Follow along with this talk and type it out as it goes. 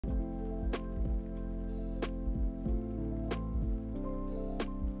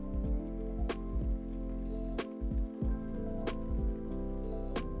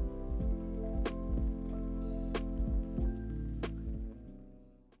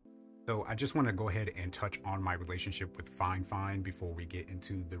So I just want to go ahead and touch on my relationship with FiFine before we get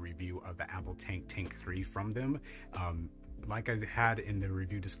into the review of the AmpliTank Tank 3 from them. Like I had in the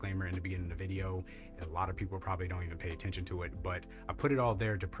review disclaimer in the beginning of the video, a lot of people probably don't even pay attention to it, but I put it all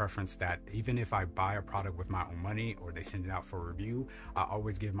there to preference that even if I buy a product with my own money or they send it out for review, I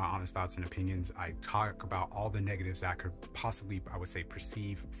always give my honest thoughts and opinions. I talk about all the negatives that I could possibly, I would say,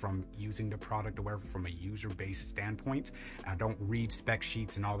 perceive from using the product or whatever from a user-based standpoint. I don't read spec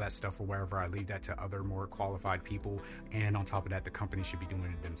sheets and all that stuff or wherever. I leave that to other more qualified people, and on top of that, the company should be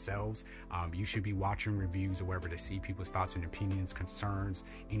doing it themselves. You should be watching reviews or wherever to see people's thoughts and opinions, concerns,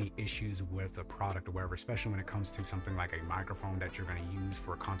 any issues with the product or whatever, especially when it comes to something like a microphone that you're going to use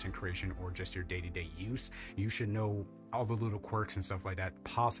for content creation or just your day-to-day use. You should know all the little quirks and stuff like that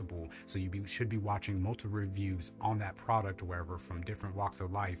possible. So should be watching multiple reviews on that product or wherever from different walks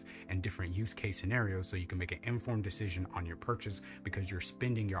of life and different use case scenarios, so you can make an informed decision on your purchase, because you're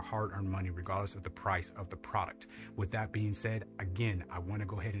spending your hard-earned money regardless of the price of the product. With that being said, again, I want to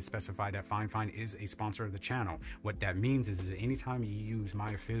go ahead and specify that FiFine is a sponsor of the channel. What that means is that anytime you use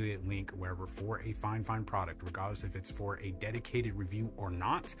my affiliate link wherever for a FiFine product, regardless if it's for a dedicated review or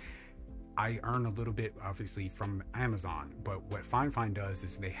not, I earn a little bit obviously from Amazon. But what FiFine does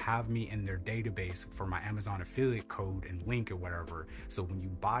is they have me in their database for my Amazon affiliate code and link or whatever. So when you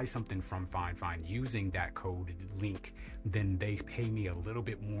buy something from FiFine using that code and link, then they pay me a little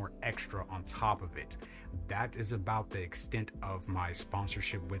bit more extra on top of it. That is about the extent of my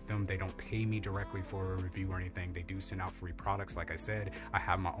sponsorship with them. They don't pay me directly for a review or anything. They do send out free products. Like I said, I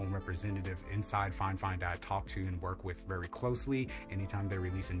have my own representative inside FiFine that I talk to and work with very closely. Anytime they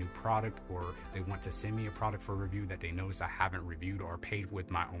release a new product or they want to send me a product for review that they notice I haven't reviewed or paid with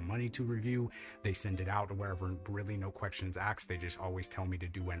my own money to review, they send it out or wherever, really no questions asked. They just always tell me to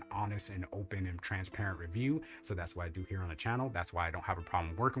do an honest and open and transparent review. So that's what I do here on the channel. That's why I don't have a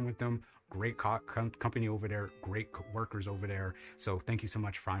problem working with them. Great company over there, great workers over there. So thank you so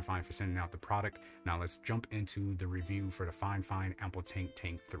much, FiFine, for sending out the product. Now let's jump into the review for the FiFine AmpliTank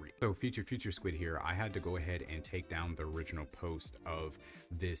Tank 3. So future Squid here, I had to go ahead and take down the original post of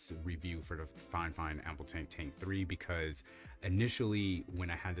this review for the FiFine AmpliTank Tank 3 because initially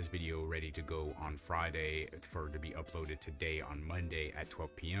when I had this video ready to go on Friday for it to be uploaded today on Monday at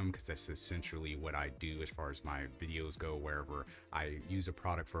 12 p.m. because that's essentially what I do as far as my videos go. Wherever I use a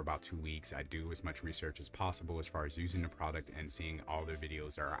product for about 2 weeks, I do as much research as possible as far as using the product and seeing all the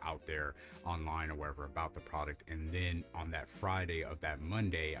videos that are out there online or wherever about the product. And then on that Friday of that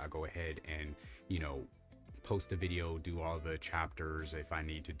Monday, I go ahead and, post a video, do all the chapters if I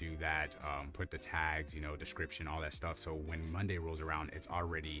need to do that, put the tags, description, all that stuff. So when Monday rolls around, it's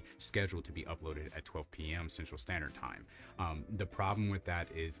already scheduled to be uploaded at 12 p.m. Central Standard Time. The problem with that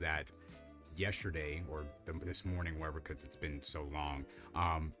is that yesterday or this morning, wherever, because it's been so long,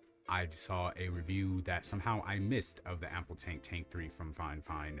 I saw a review that somehow I missed of the AmpliTank Tank 3 from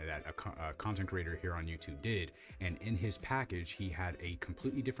FiFine that a content creator here on YouTube did. And in his package, he had a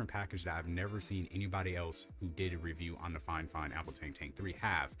completely different package that I've never seen anybody else who did a review on the FiFine AmpliTank Tank 3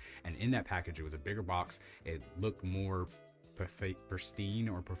 have. And in that package, it was a bigger box. It looked more pristine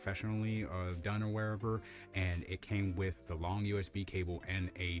or professionally done or wherever. And it came with the long USB cable and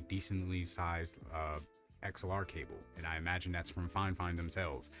a decently sized XLR cable, and I imagine that's from FiFine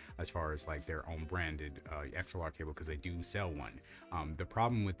themselves as far as like their own branded XLR cable, because they do sell one. The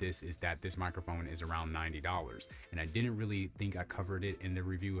problem with this is that this microphone is around $90, and I didn't really think I covered it in the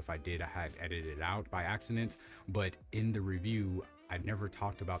review. If I did, I had edited it out by accident, but in the review I never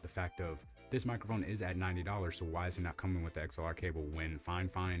talked about the fact of this microphone is at $90, so why is it not coming with the XLR cable when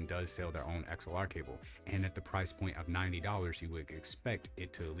FiFine does sell their own XLR cable? And at the price point of $90, you would expect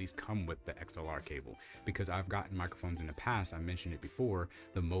it to at least come with the XLR cable. Because I've gotten microphones in the past, I mentioned it before,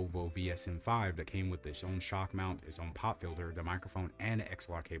 the Movo VSM5 that came with its own shock mount, its own pop filter, the microphone, and an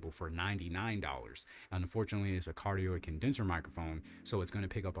XLR cable for $99. And unfortunately, it's a cardioid condenser microphone, so it's going to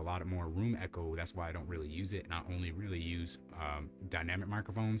pick up a lot more room echo. That's why I don't really use it, and I only really use dynamic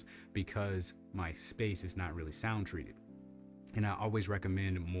microphones because my space is not really sound treated. And I always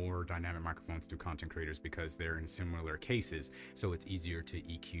recommend more dynamic microphones to content creators because they're in similar cases, so it's easier to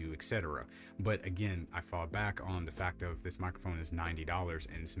EQ, etc. But again, I fall back on the fact of this microphone is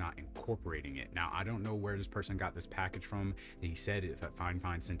 $90 and it's not incorporating it. Now, I don't know where this person got this package from. He said that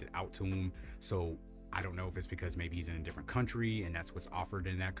FiFine sent it out to him, so I don't know if it's because maybe he's in a different country and that's what's offered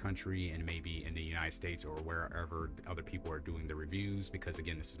in that country, and maybe in the United States or wherever other people are doing the reviews, because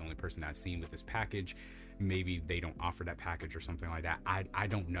again, this is the only person that I've seen with this package. Maybe they don't offer that package or something like that. I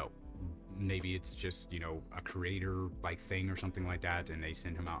don't know. Maybe it's just, a creator like thing or something like that, and they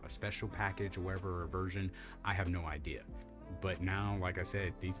send him out a special package or whatever, or version. I have no idea. But now, like I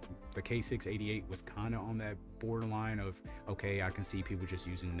said, the K688 was kind of on that borderline of, okay, I can see people just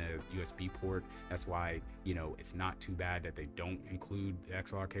using the USB port. That's why, you know, it's not too bad that they don't include the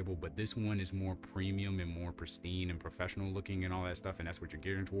XLR cable. But this one is more premium and more pristine and professional looking and all that stuff, and that's what you're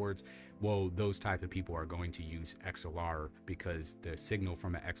gearing towards. Well, those type of people are going to use XLR because the signal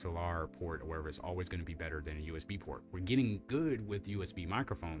from an XLR port or wherever is always going to be better than a USB port. We're getting good with USB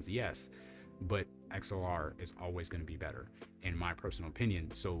microphones, yes, but XLR is always going to be better in my personal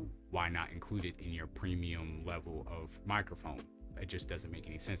opinion. So why not include it in your premium level of microphone? It just doesn't make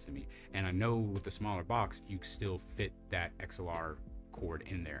any sense to me. And I know with the smaller box, you still fit that XLR cord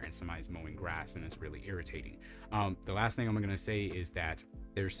in there and somebody's mowing grass and it's really irritating. The last thing I'm going to say is that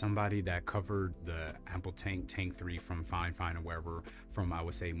there's somebody that covered the AmpliTank Tank 3 from FiFine or wherever, from I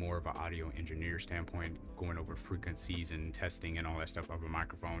would say more of an audio engineer standpoint, going over frequencies and testing and all that stuff of a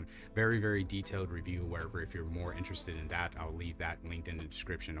microphone. Very detailed review wherever. If you're more interested in that, I'll leave that linked in the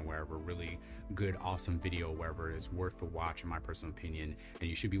description or wherever. Really good, awesome video wherever. It's worth the watch in my personal opinion. And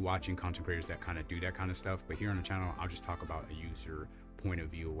you should be watching content creators that kind of do that kind of stuff. But here on the channel, I'll just talk about a user point of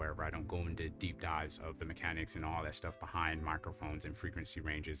view wherever. I don't go into deep dives of the mechanics and all that stuff behind microphones and frequency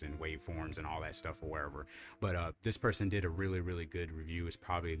ranges and waveforms and all that stuff or wherever. But this person did a really good review. It's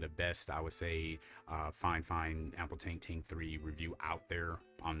probably the best, I would say, FiFine AmpliTank Tank 3 review out there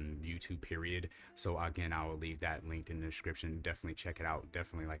on YouTube, period. So again, I will leave that linked in the description. Definitely check it out.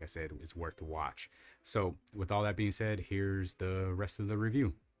 Definitely, like I said, it's worth the watch. So with all that being said, here's the rest of the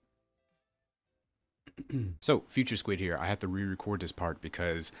review. So, Future Squid here. I have to re-record this part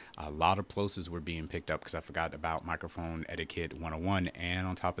because a lot of plosives were being picked up because I forgot about microphone etiquette 101, and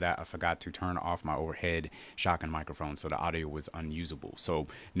on top of that, I forgot to turn off my overhead shotgun microphone, so the audio was unusable. So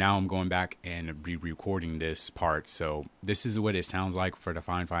now I'm going back and re-recording this part. So this is what it sounds like for the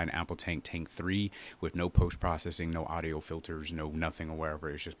FiFine AmpliTank Tank 3 with no post-processing, no audio filters, no nothing or wherever.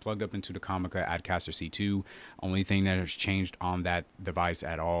 It's just plugged up into the Comica Adcaster C2. Only thing that has changed on that device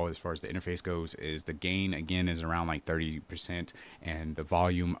at all as far as the interface goes is the gain again is around like 30%, and the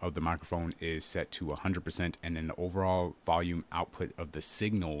volume of the microphone is set to 100%, and then the overall volume output of the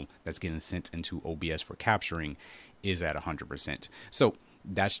signal that's getting sent into OBS for capturing is at 100%. So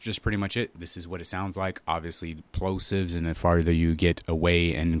that's just pretty much it. This is what it sounds like. Obviously, plosives, and the farther you get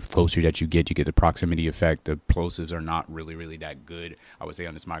away and the closer that you get the proximity effect. The plosives are not really that good, I would say,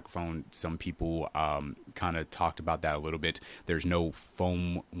 on this microphone. Some people kind of talked about that a little bit. There's no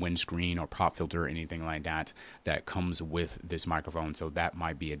foam windscreen or pop filter or anything like that that comes with this microphone, so that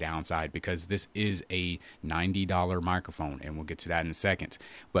might be a downside because this is a $90 microphone, and we'll get to that in a second.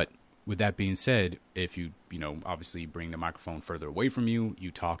 But with that being said, if you obviously bring the microphone further away from you, you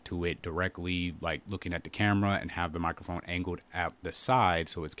talk to it directly, like looking at the camera, and have the microphone angled at the side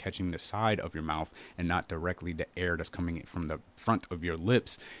so it's catching the side of your mouth and not directly the air that's coming from the front of your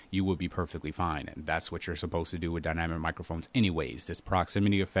lips, you will be perfectly fine. And that's what you're supposed to do with dynamic microphones anyways. This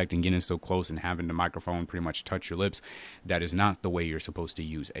proximity effect and getting so close and having the microphone pretty much touch your lips, that is not the way you're supposed to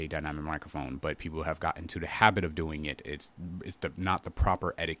use a dynamic microphone, but people have gotten to the habit of doing it. It's not the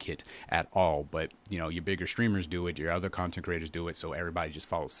proper etiquette at all. But your bigger streamers do it, your other content creators do it, so everybody just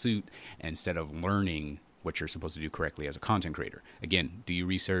follows suit instead of learning what you're supposed to do correctly as a content creator. Again, do your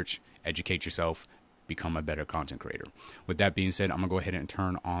research, educate yourself, become a better content creator. With that being said, I'm gonna go ahead and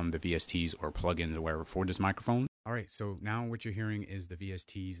turn on the VSTs or plugins or whatever for this microphone. All right, so now what you're hearing is the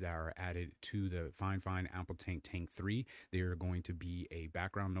VSTs that are added to the FiFine AmpliTank Tank 3. They're going to be a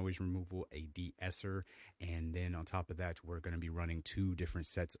background noise removal, a de-esser, and then on top of that, we're going to be running two different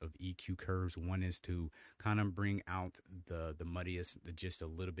sets of EQ curves. One is to kind of bring out the muddiest, just a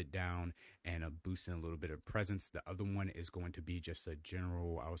little bit down, and boosting a little bit of presence. The other one is going to be just a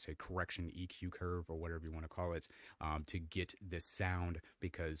general, I would say, correction EQ curve or whatever you want to call it, to get this sound,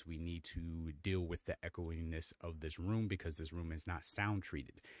 because we need to deal with the echoingness of this room, because this room is not sound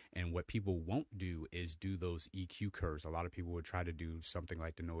treated. And what people won't do is do those EQ curves. A lot of people would try to do something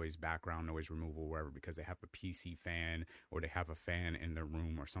like the background noise removal, wherever, because they have a PC fan or they have a fan in their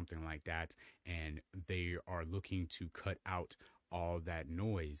room or something like that, and they are looking to cut out all that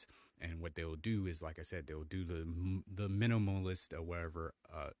noise. And what they'll do is, like I said, they'll do the minimalist or whatever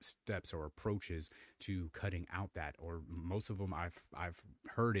steps or approaches to cutting out that. Or most of them, I've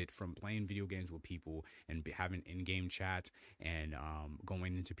heard it from playing video games with people and having in-game chat and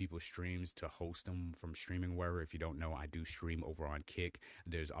going into people's streams to host them from streaming wherever. If you don't know, I do stream over on Kick.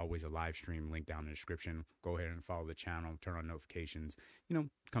 There's always a live stream link down in the description. Go ahead and follow the channel, turn on notifications,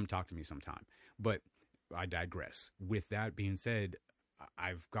 come talk to me sometime. But I digress. With that being said,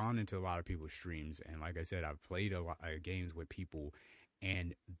 I've gone into a lot of people's streams, and like I said, I've played a lot of games with people,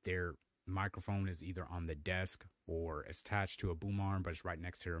 and their microphone is either on the desk or it's attached to a boom arm, but it's right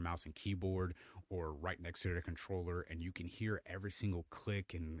next to your mouse and keyboard or right next to the controller, and you can hear every single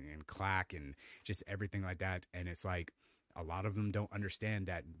click and clack and just everything like that. And it's like, a lot of them don't understand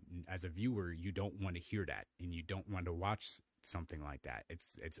that as a viewer, you don't want to hear that and you don't want to watch something like that.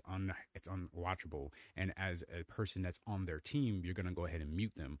 It's unwatchable. And as a person that's on their team, you're going to go ahead and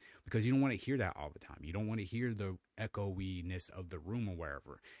mute them because you don't want to hear that all the time. You don't want to hear the echoiness of the room or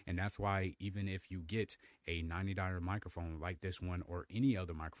wherever. And that's why even if you get a $90 microphone like this one or any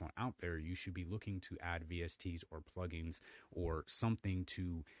other microphone out there, you should be looking to add VSTs or plugins or something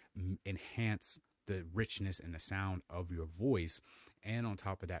to enhance the richness and the sound of your voice, and on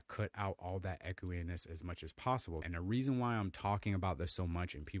top of that, cut out all that echoiness as much as possible. And the reason why I'm talking about this so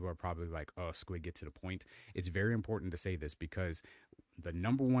much, and people are probably like, oh, Squid, get to the point, it's very important to say this because the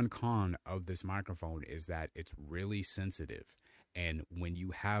number one con of this microphone is that it's really sensitive. And when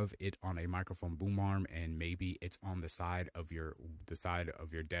you have it on a microphone boom arm and maybe it's on the side of your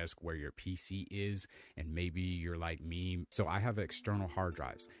desk where your PC is, and maybe you're like me. So I have external hard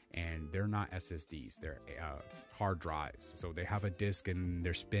drives and they're not SSDs, they're hard drives. So they have a disk and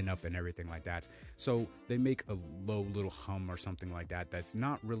they're spin up and everything like that. So they make a low little hum or something like that. That's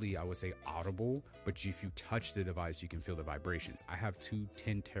not really, I would say, audible, but if you touch the device, you can feel the vibrations. I have two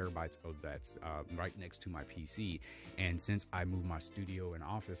 10 terabytes of that right next to my PC. And since I moved my studio and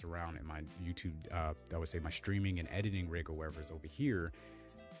office around and my YouTube, I would say my streaming and editing rig or wherever is over here,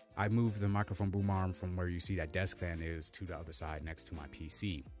 I moved the microphone boom arm from where you see that desk fan is to the other side next to my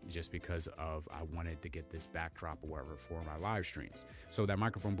PC, just because of I wanted to get this backdrop or whatever for my live streams. So that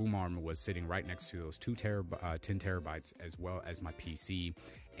microphone boom arm was sitting right next to those 10 terabytes as well as my PC,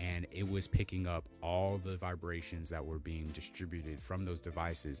 and it was picking up all the vibrations that were being distributed from those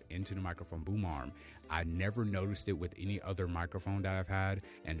devices into the microphone boom arm. I never noticed it with any other microphone that I've had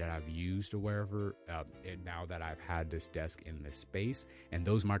and that I've used or wherever, and now that I've had this desk in this space. And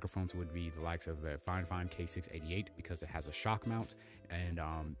those microphones would be the likes of the FiFine K688 because it has a shock mount, and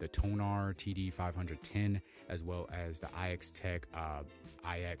the Tonar TD510, as well as the IX Tech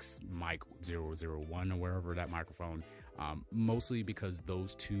IX Mic 001 or wherever that microphone. Mostly because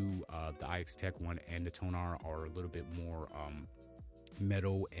those two, the IX Tech one and the Tonar, are a little bit more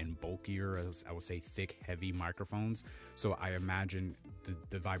metal and bulkier, as I would say thick, heavy microphones. So I imagine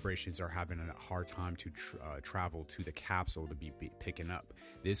the vibrations are having a hard time to travel to the capsule to be picking up.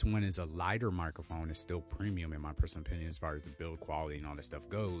 This one is a lighter microphone. It's still premium in my personal opinion as far as the build quality and all that stuff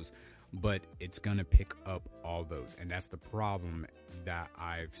goes, but it's gonna pick up all those. And that's the problem that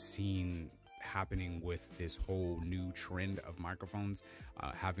I've seen happening with this whole new trend of microphones,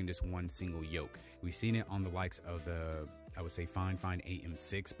 having this one single yoke. We've seen it on the likes of the, I would say, FiFine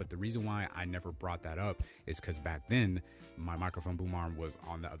AM6, but the reason why I never brought that up is because back then my microphone boom arm was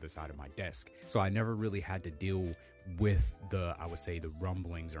on the other side of my desk, so I never really had to deal with the, I would say, the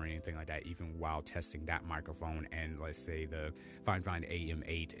rumblings or anything like that, even while testing that microphone and let's say the FiFine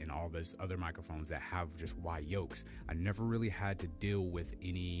AM8 and all those other microphones that have just wide yokes. I never really had to deal with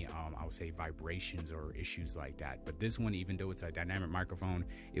any I would say vibrations or issues like that. But this one, even though it's a dynamic microphone,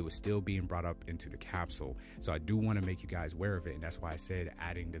 it was still being brought up into the capsule. So I do want to make you guys aware of it, and that's why I said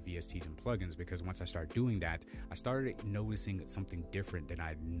adding the VSTs and plugins, because once I start doing that, I started noticing something different that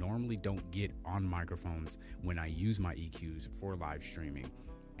I normally don't get on microphones when I use my EQs for live streaming.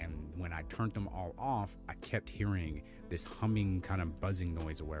 And when I turned them all off, I kept hearing this humming kind of buzzing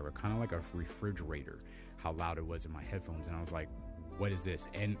noise or whatever, kind of like a refrigerator, how loud it was in my headphones. And I was like, what is this?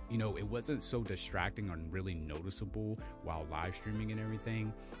 And you know, it wasn't so distracting or really noticeable while live streaming and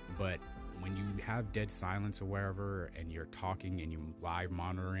everything, but when you have dead silence or wherever and you're talking and you're live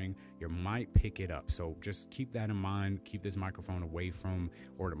monitoring, you might pick it up. So just keep that in mind. Keep this microphone away from,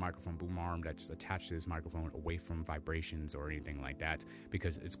 or the microphone boom arm that's attached to this microphone, away from vibrations or anything like that,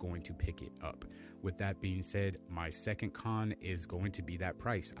 because it's going to pick it up. With that being said, my second con is going to be that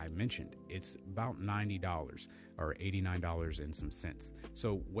price I mentioned. It's about $90 or $89 and some cents.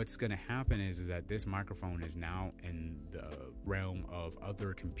 So what's going to happen is that this microphone is now in the realm of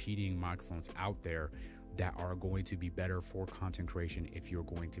other competing microphones out there that are going to be better for content creation if you're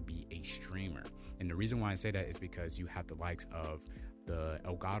going to be a streamer. And the reason why I say that is because you have the likes of the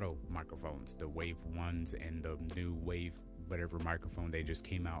Elgato microphones, the Wave 1s and the new Wave whatever microphone they just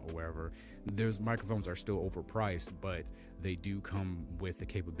came out or wherever. Those microphones are still overpriced, but they do come with the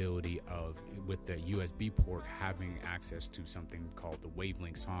capability of, with the USB port, having access to something called the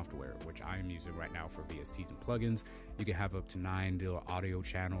Wavelink software, which I am using right now for VSTs and plugins. You can have up to 9 little audio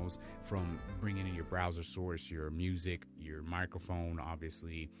channels, from bringing in your browser source, your music, your microphone,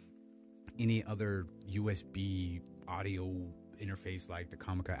 obviously, any other USB audio interface like the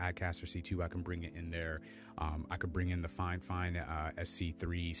Comica Adcaster C2, I can bring it in there. I could bring in the FiFine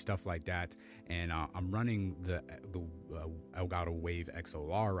SC3, stuff like that. And I'm running the Elgato Wave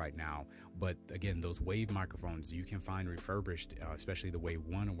XLR right now. But again, those Wave microphones you can find refurbished, especially the Wave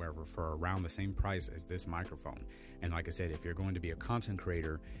 1 or wherever, for around the same price as this microphone. And like I said, if you're going to be a content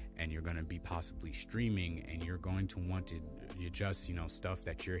creator and you're going to be possibly streaming and you're going to want to adjust, you know, stuff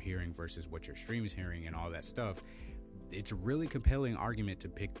that you're hearing versus what your stream is hearing and all that stuff, it's a really compelling argument to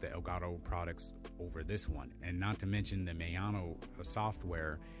pick the Elgato products over this one. And not to mention the Mayano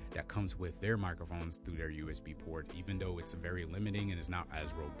software that comes with their microphones through their USB port. Even though it's very limiting and is not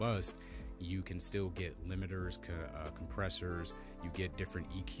as robust, you can still get limiters, compressors, you get different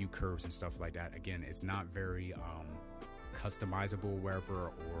EQ curves and stuff like that. Again, it's not very customizable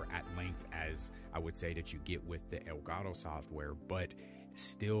wherever or at length as I would say that you get with the Elgato software, but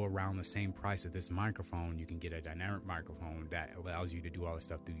still around the same price of this microphone, you can get a dynamic microphone that allows you to do all this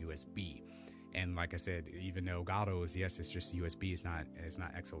stuff through USB. And like I said, even though Elgato is, yes, it's just USB, it's not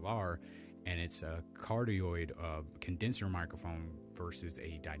XLR, and it's a cardioid condenser microphone versus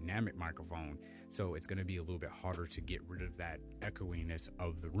a dynamic microphone, so it's going to be a little bit harder to get rid of that echoiness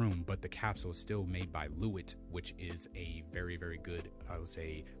of the room. But the capsule is still made by Lewitt, which is a very, very good, I would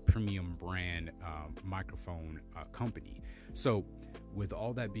say, premium brand microphone company. So with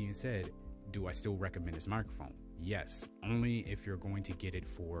all that being said, do I still recommend this microphone? Yes, only if you're going to get it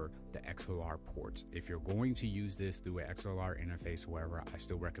for the XLR ports. If you're going to use this through an XLR interface, wherever, I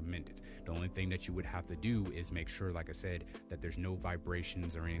still recommend it. The only thing that you would have to do is make sure, like I said, that there's no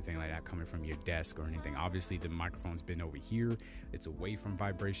vibrations or anything like that coming from your desk or anything. Obviously, the microphone's been over here. It's away from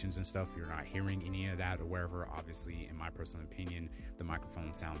vibrations and stuff. You're not hearing any of that or wherever. Obviously, in my personal opinion, the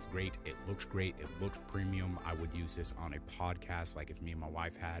microphone sounds great. It looks great. It looks premium. I would use this on a podcast, like if me and my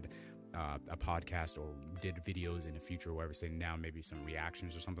wife had a podcast or did videos in the future, wherever, sitting down, maybe some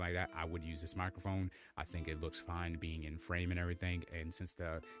reactions or something like that, I would use this microphone. I think it looks fine being in frame and everything. And since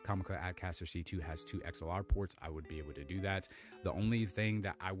the Comica Adcaster C2 has 2 XLR ports, I would be able to do that. The only thing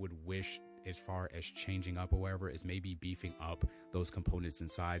that I would wish as far as changing up or whatever is maybe beefing up those components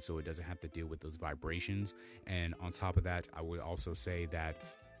inside so it doesn't have to deal with those vibrations. And on top of that, I would also say that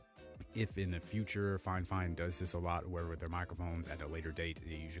if in the future FiFine does this a lot, where with their microphones at a later date,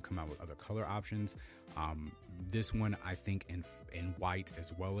 they usually come out with other color options. This one, I think in white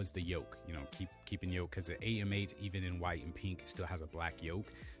as well as the yoke, you know, keeping yoke, because the AM8 even in white and pink still has a black yoke.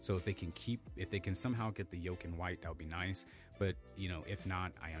 So if they can somehow get the yoke in white, that would be nice. But you know, if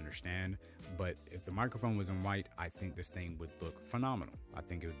not, I understand. But if the microphone was in white, I think this thing would look phenomenal. I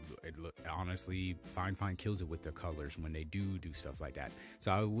think it look, honestly, FiFine kills it with their colors when they do stuff like that.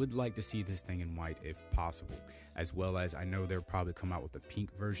 So I would like to see this thing in white if possible, as well as I know they'll probably come out with a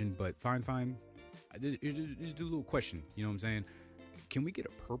pink version. But FiFine, there's a little question, you know what I'm saying? Can we get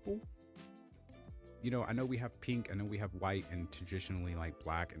a purple? You know, I know we have pink, I know we have white, and traditionally like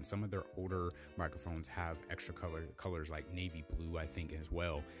black, and some of their older microphones have extra colors like navy blue, I think, as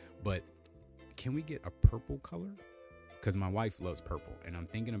well. But can we get a purple color? Because my wife loves purple, and I'm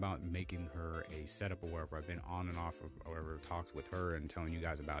thinking about making her a setup or wherever. I've been on and off of whatever talks with her and telling you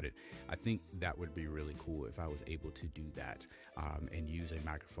guys about it. I think that would be really cool if I was able to do that and use a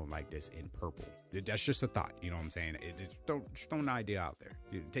microphone like this in purple. That's just a thought, you know what I'm saying? Just throw an idea out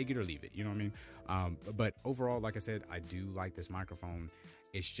there. Take it or leave it, you know what I mean? But overall, like I said, I do like this microphone.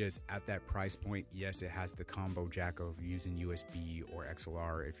 It's just at that price point, yes, it has the combo jack of using USB or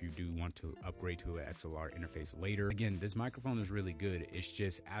XLR if you do want to upgrade to an XLR interface later. Again, this microphone is really good. It's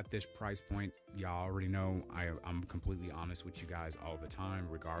just at this price point, y'all already know I'm completely honest with you guys all the time,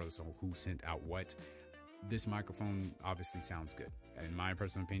 regardless of who sent out what. This microphone obviously sounds good. In my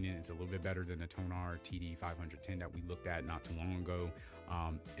personal opinion, it's a little bit better than the Tonar TD510 that we looked at not too long ago.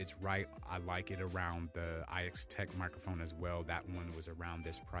 It's right. I like it around the IX Tech microphone as well. That one was around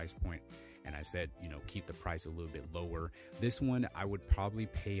this price point, and I said, you know, keep the price a little bit lower. This one I would probably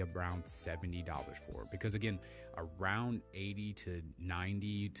pay around $70 for, because again, around 80 to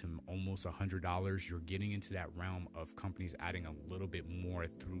 90 to almost $100, you're getting into that realm of companies adding a little bit more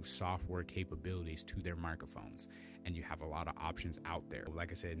through software capabilities to their microphones, and you have a lot of options out there.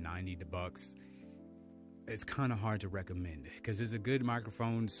 Like I said, 90 bucks. It's kind of hard to recommend because it's a good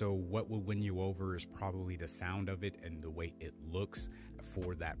microphone. So what will win you over is probably the sound of it and the way it looks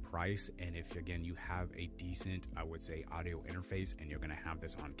for that price. And if again you have a decent, I would say, audio interface, and you're gonna have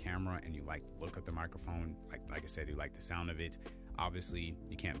this on camera, and you like the look of the microphone, like I said, you like the sound of it, obviously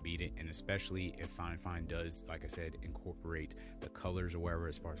you can't beat it. And especially if FiFine does, like I said, incorporate the colors or whatever,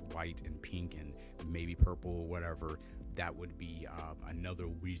 as far as white and pink and maybe purple or whatever, that would be another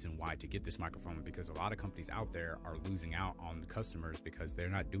reason why to get this microphone, because a lot of companies out there are losing out on the customers because they're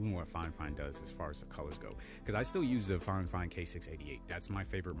not doing what FiFine does as far as the colors go. Because I still use the FiFine K688. That's my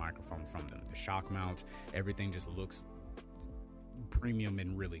favorite microphone from them. The shock mount, everything just looks premium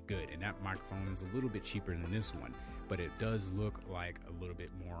and really good, and that microphone is a little bit cheaper than this one, but it does look like a little bit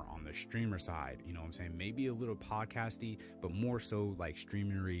more on the streamer side, you know what I'm saying? Maybe a little podcasty, but more so like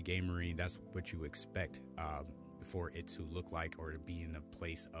streamery, gamery. That's what you expect for it to look like, or to be in a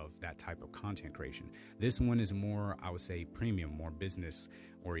place of that type of content creation. This one is more, I would say, premium, more business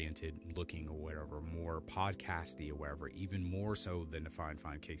oriented looking or whatever, more podcasty or whatever, even more so than the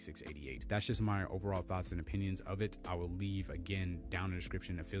FiFine K688. That's just my overall thoughts and opinions of it. I will leave, again, down in the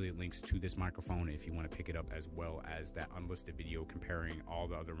description, affiliate links to this microphone if you want to pick it up, as well as that unlisted video comparing all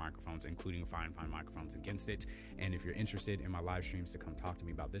the other microphones, including FiFine microphones, against it. And if you're interested in my live streams to come talk to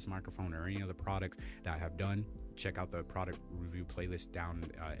me about this microphone or any other product that I have done, check out the product review playlist down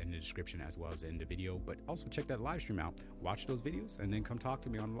in the description, as well as in the video. But also check that live stream out, watch those videos, and then come talk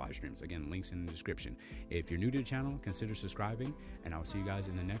to me on the live streams. Again, links in the description. If you're new to the channel, consider subscribing, and I'll see you guys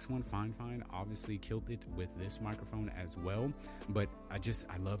in the next one. FiFine obviously killed it with this microphone as well, but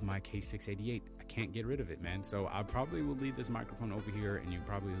I love my K688. I can't get rid of it, man. So I probably will leave this microphone over here, and you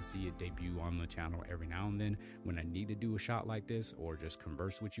probably will see it debut on the channel every now and then when I need to do a shot like this or just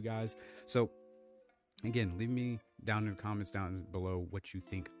converse with you guys. So again, leave me down in the comments down below what you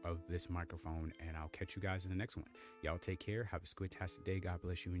think of this microphone, and I'll catch you guys in the next one. Y'all take care. Have a squid-tastic day. God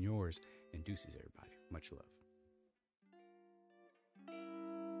bless you and yours. And deuces, everybody. Much love.